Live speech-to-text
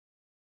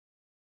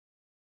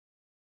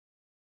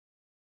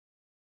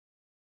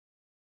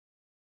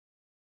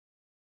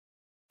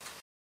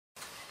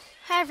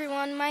Hi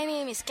everyone, my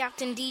name is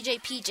Captain DJ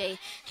PJ.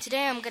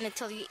 Today I'm going to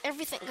tell you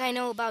everything I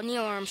know about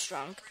Neil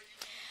Armstrong.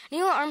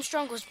 Neil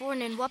Armstrong was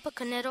born in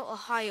Wapakoneta,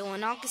 Ohio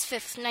on August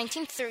 5,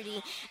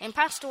 1930 and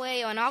passed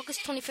away on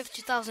August 25,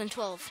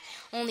 2012,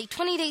 only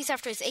 20 days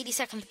after his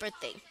 82nd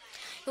birthday.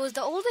 He was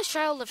the oldest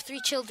child of 3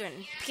 children.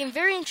 He became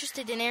very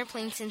interested in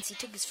airplanes since he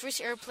took his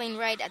first airplane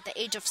ride at the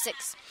age of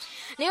 6.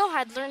 Neil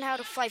had learned how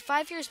to fly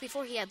 5 years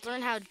before he had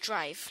learned how to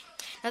drive.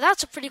 Now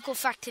that's a pretty cool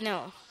fact to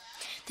know.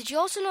 Did you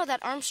also know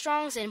that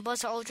Armstrong's and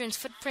Buzz Aldrin's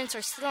footprints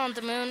are still on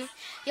the moon?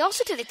 He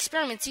also did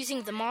experiments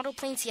using the model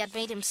planes he had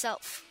made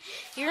himself.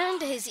 He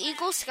earned his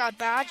Eagle Scout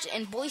badge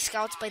and Boy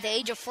Scouts by the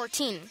age of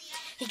 14.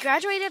 He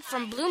graduated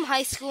from Bloom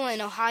High School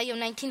in Ohio in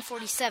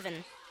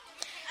 1947.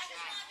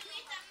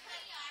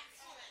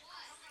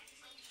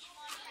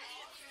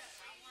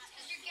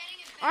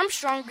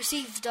 Armstrong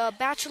received a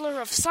Bachelor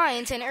of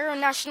Science in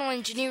Aeronautical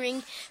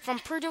Engineering from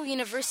Purdue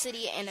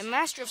University and a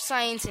Master of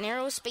Science in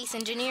Aerospace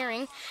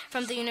Engineering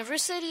from the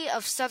University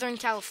of Southern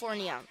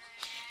California.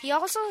 He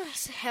also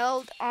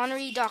held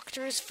honorary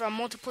doctors from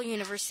multiple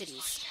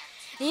universities.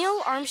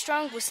 Neil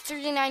Armstrong was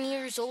 39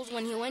 years old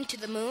when he went to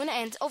the moon,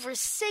 and over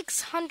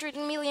 600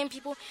 million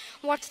people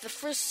watched the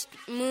first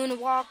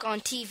moonwalk on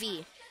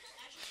TV.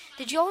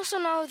 Did you also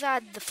know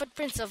that the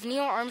footprints of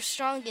Neil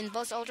Armstrong and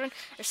Buzz Aldrin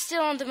are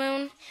still on the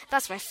moon?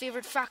 That's my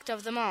favorite fact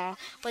of them all,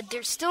 but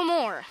there's still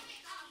more.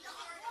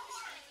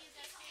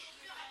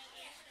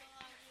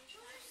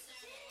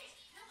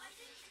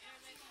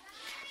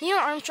 Neil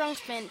Armstrong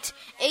spent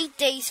 8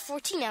 days,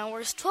 14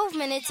 hours, 12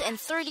 minutes, and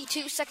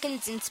 32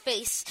 seconds in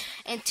space,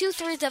 and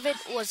 2/3 of it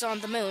was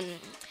on the moon.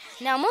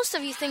 Now, most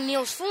of you think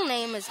Neil's full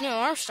name is Neil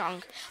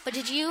Armstrong, but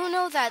did you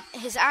know that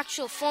his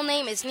actual full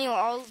name is Neil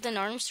Alden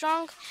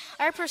Armstrong?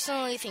 I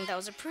personally think that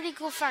was a pretty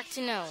cool fact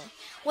to know.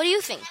 What do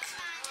you think?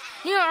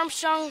 Neil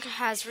Armstrong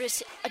has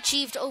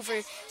achieved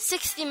over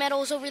 60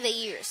 medals over the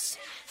years.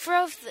 4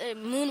 of the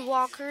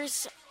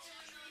moonwalkers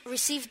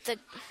received the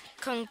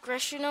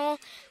Congressional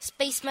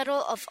Space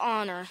Medal of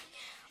Honor: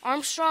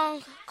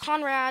 Armstrong,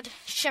 Conrad,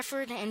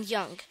 Shepard, and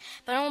Young.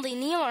 But only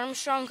Neil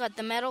Armstrong got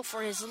the medal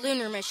for his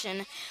lunar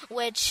mission,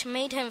 which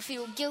made him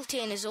feel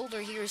guilty in his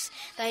older years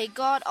that he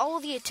got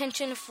all the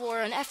attention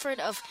for an effort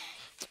of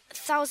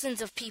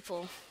thousands of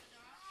people.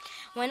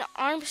 When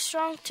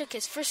Armstrong took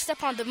his first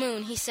step on the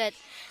moon, he said,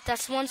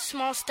 "That's one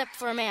small step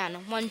for a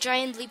man, one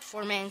giant leap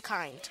for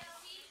mankind."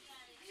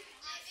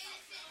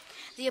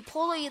 The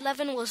Apollo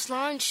 11 was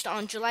launched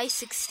on July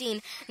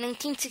 16,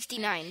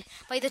 1969.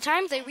 By the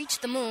time they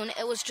reached the moon,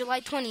 it was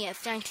July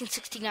 20th,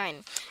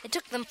 1969. It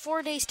took them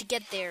 4 days to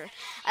get there.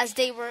 As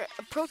they were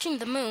approaching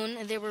the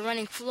moon, they were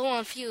running low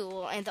on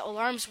fuel, and the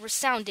alarms were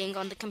sounding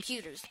on the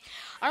computers.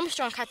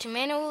 Armstrong had to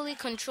manually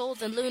control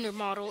the lunar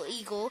model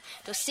Eagle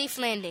to a safe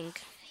landing.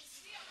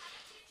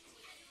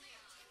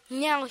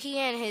 Now he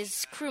and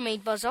his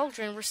crewmate Buzz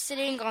Aldrin were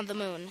sitting on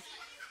the moon.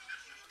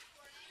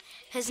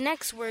 His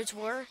next words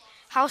were,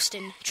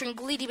 "Houston,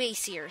 Tranquility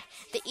Base here.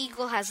 The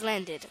Eagle has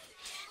landed."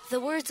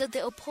 The words of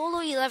the Apollo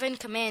 11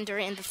 commander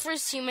and the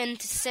first human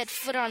to set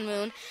foot on the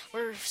moon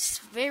were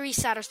very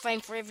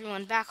satisfying for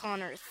everyone back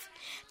on Earth.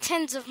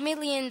 Tens of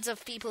millions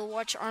of people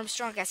watched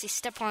Armstrong as he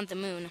stepped on the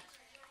moon.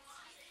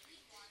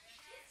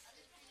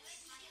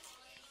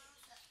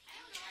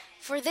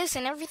 For this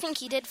and everything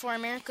he did for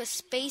America's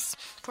space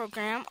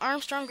program,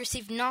 Armstrong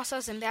received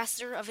NASA's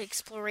Ambassador of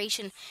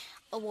Exploration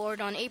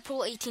Award on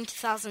April 18,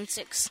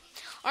 2006.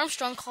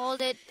 Armstrong called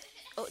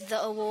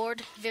the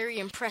award very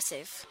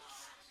impressive.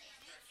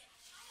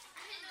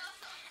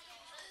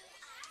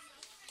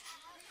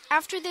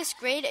 After this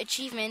great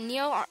achievement,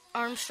 Neil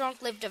Armstrong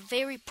lived a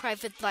very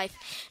private life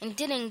and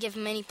didn't give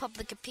many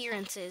public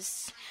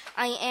appearances.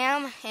 "I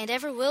am, and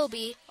ever will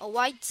be, a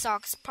White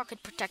Sox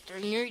pocket protector,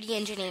 nerdy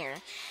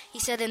engineer," he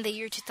said in the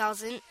year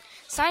 2000.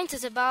 "Science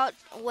is about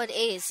what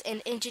is,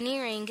 and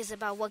engineering is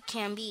about what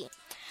can be."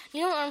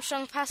 Neil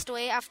Armstrong passed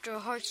away after a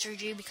heart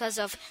surgery because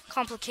of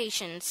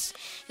complications.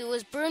 He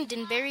was burned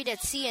and buried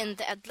at sea in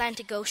the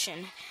Atlantic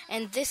Ocean.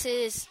 And this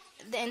is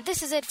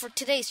it for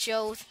today's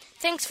show.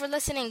 Thanks for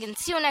listening and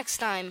see you next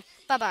time.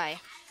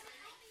 Bye-bye.